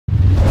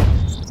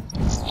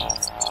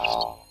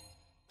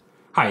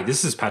Hi,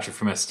 this is Patrick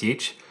from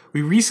STH.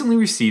 We recently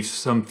received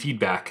some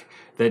feedback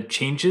that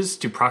changes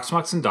to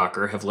Proxmox and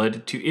Docker have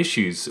led to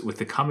issues with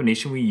the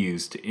combination we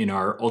used in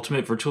our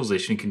Ultimate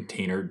Virtualization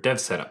Container dev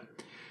setup.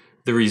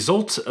 The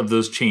result of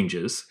those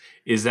changes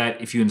is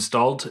that if you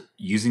installed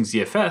using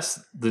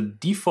ZFS, the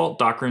default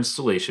Docker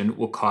installation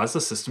will cause the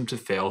system to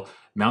fail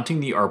mounting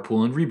the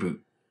rpool and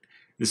reboot.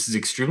 This is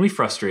extremely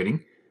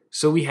frustrating,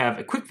 so we have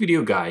a quick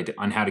video guide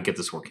on how to get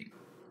this working.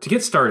 To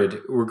get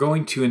started, we're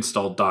going to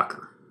install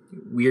Docker.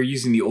 We are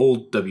using the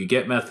old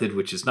wget method,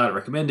 which is not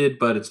recommended,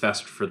 but it's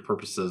faster for the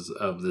purposes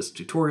of this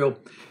tutorial.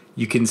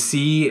 You can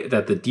see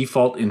that the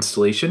default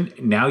installation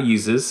now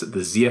uses the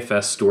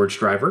ZFS storage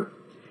driver.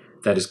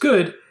 That is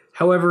good.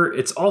 However,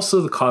 it's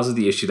also the cause of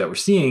the issue that we're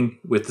seeing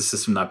with the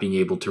system not being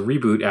able to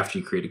reboot after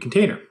you create a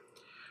container.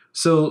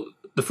 So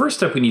the first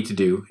step we need to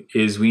do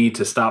is we need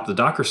to stop the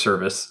Docker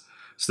service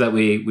so that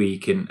way we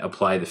can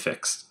apply the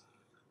fix.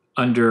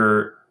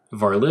 Under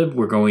varlib,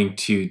 we're going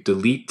to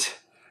delete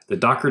the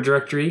Docker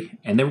directory,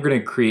 and then we're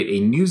going to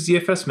create a new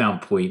ZFS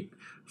mount point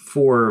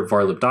for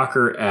varlib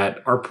docker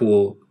at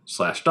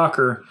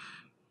rpool/docker.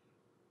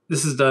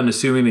 This is done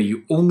assuming that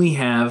you only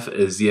have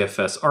a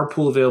ZFS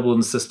rpool available in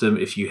the system.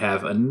 If you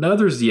have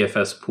another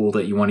ZFS pool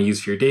that you want to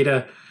use for your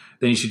data,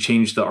 then you should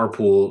change the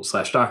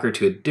rpool/docker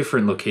to a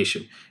different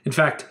location. In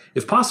fact,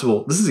 if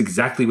possible, this is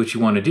exactly what you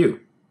want to do.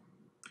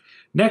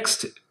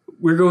 Next,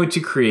 we're going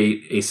to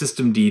create a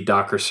systemd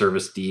docker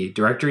service d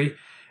directory,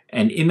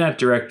 and in that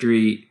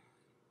directory,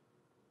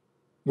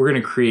 we're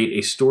going to create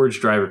a storage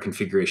driver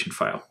configuration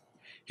file.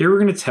 Here we're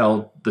going to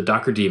tell the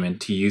Docker daemon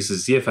to use the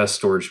ZFS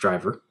storage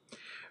driver.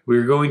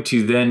 We're going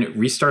to then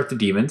restart the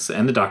daemons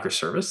and the Docker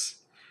service.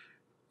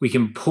 We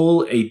can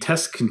pull a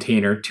test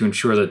container to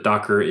ensure that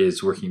Docker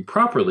is working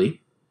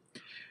properly.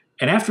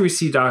 And after we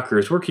see Docker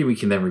is working, we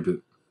can then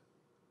reboot.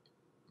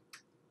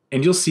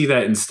 And you'll see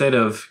that instead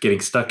of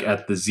getting stuck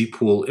at the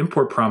zpool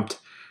import prompt,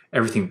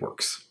 everything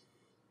works.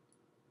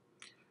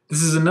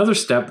 This is another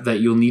step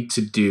that you'll need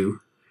to do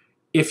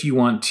if you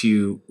want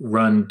to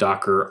run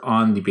Docker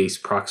on the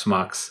base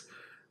Proxmox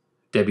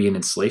Debian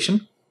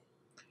installation.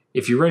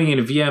 If you're running in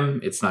a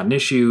VM, it's not an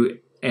issue,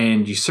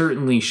 and you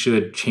certainly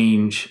should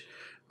change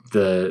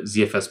the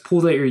ZFS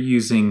pool that you're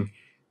using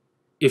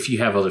if you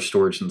have other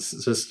storage in the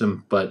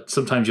system, but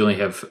sometimes you only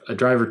have a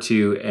drive or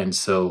two, and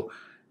so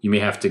you may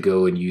have to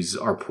go and use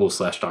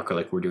rpool/docker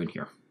like we're doing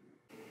here.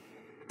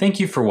 Thank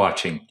you for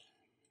watching.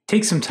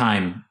 Take some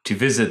time to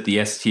visit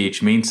the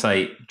STH main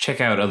site,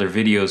 check out other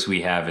videos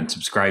we have, and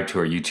subscribe to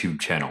our YouTube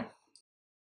channel.